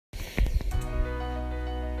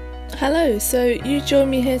Hello, so you join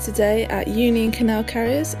me here today at Union Canal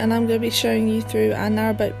Carriers and I'm going to be showing you through our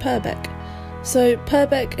narrowboat Purbeck. So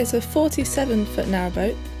Purbeck is a 47-foot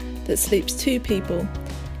narrowboat that sleeps 2 people,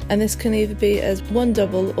 and this can either be as 1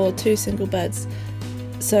 double or 2 single beds.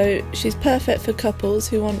 So she's perfect for couples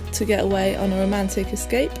who want to get away on a romantic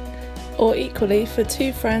escape, or equally for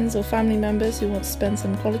 2 friends or family members who want to spend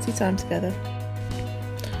some quality time together.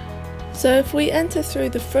 So if we enter through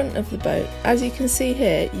the front of the boat, as you can see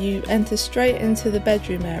here, you enter straight into the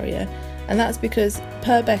bedroom area, and that's because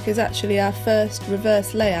Purbeck is actually our first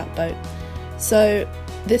reverse layout boat. So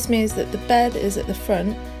this means that the bed is at the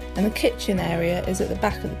front and the kitchen area is at the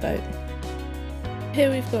back of the boat.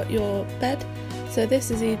 Here we've got your bed, so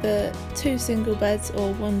this is either 2 single beds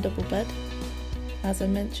or 1 double bed, as I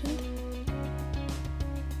mentioned.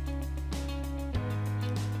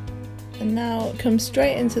 And now come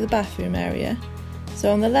straight into the bathroom area.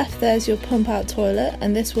 So on the left there's your pump out toilet,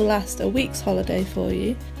 and this will last a week's holiday for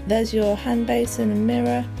you. There's your hand basin and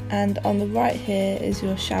mirror, and on the right here is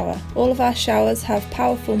your shower. All of our showers have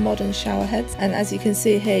powerful modern shower heads, and as you can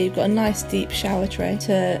see here you've got a nice deep shower tray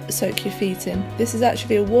to soak your feet in. This is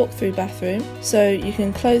actually a walk-through bathroom, so you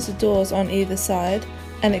can close the doors on either side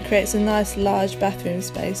and it creates a nice large bathroom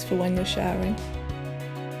space for when you're showering.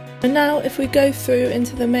 And now if we go through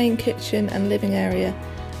into the main kitchen and living area,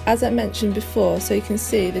 as I mentioned before, so you can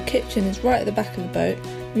see the kitchen is right at the back of the boat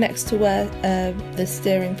next to where the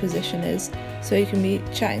steering position is, so you can be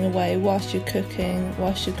chatting away whilst you're cooking,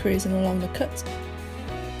 whilst you're cruising along the cut.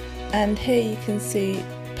 And here you can see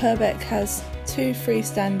Purbeck has 2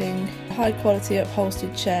 freestanding high quality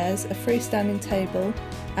upholstered chairs, a freestanding table,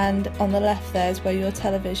 and on the left there is where your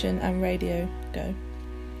television and radio go.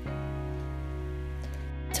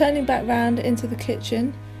 Turning back round into the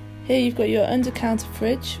kitchen, here you've got your under counter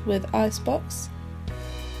fridge with icebox,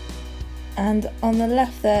 and on the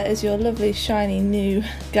left there is your lovely shiny new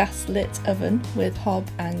gas lit oven with hob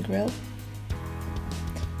and grill.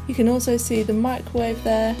 You can also see the microwave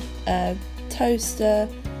there, toaster,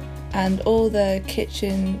 and all the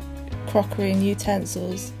kitchen crockery and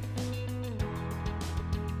utensils.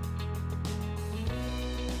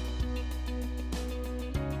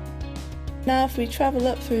 Now if we travel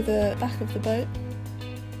up through the back of the boat,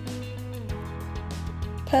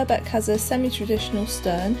 Purbeck has a semi-traditional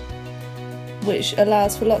stern which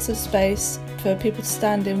allows for lots of space for people to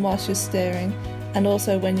stand in whilst you're steering, and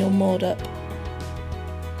also when you're moored up.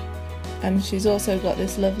 And she's also got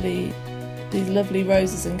these lovely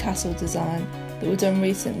roses and castle design that were done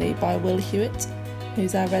recently by Will Hewitt,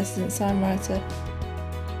 who's our resident sign writer.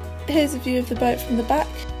 Here's a view of the boat from the back.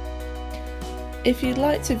 If you'd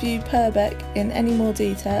like to view Purbeck in any more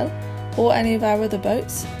detail, or any of our other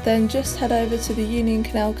boats, then just head over to the Union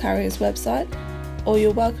Canal Carriers website, or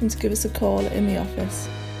you're welcome to give us a call in the office.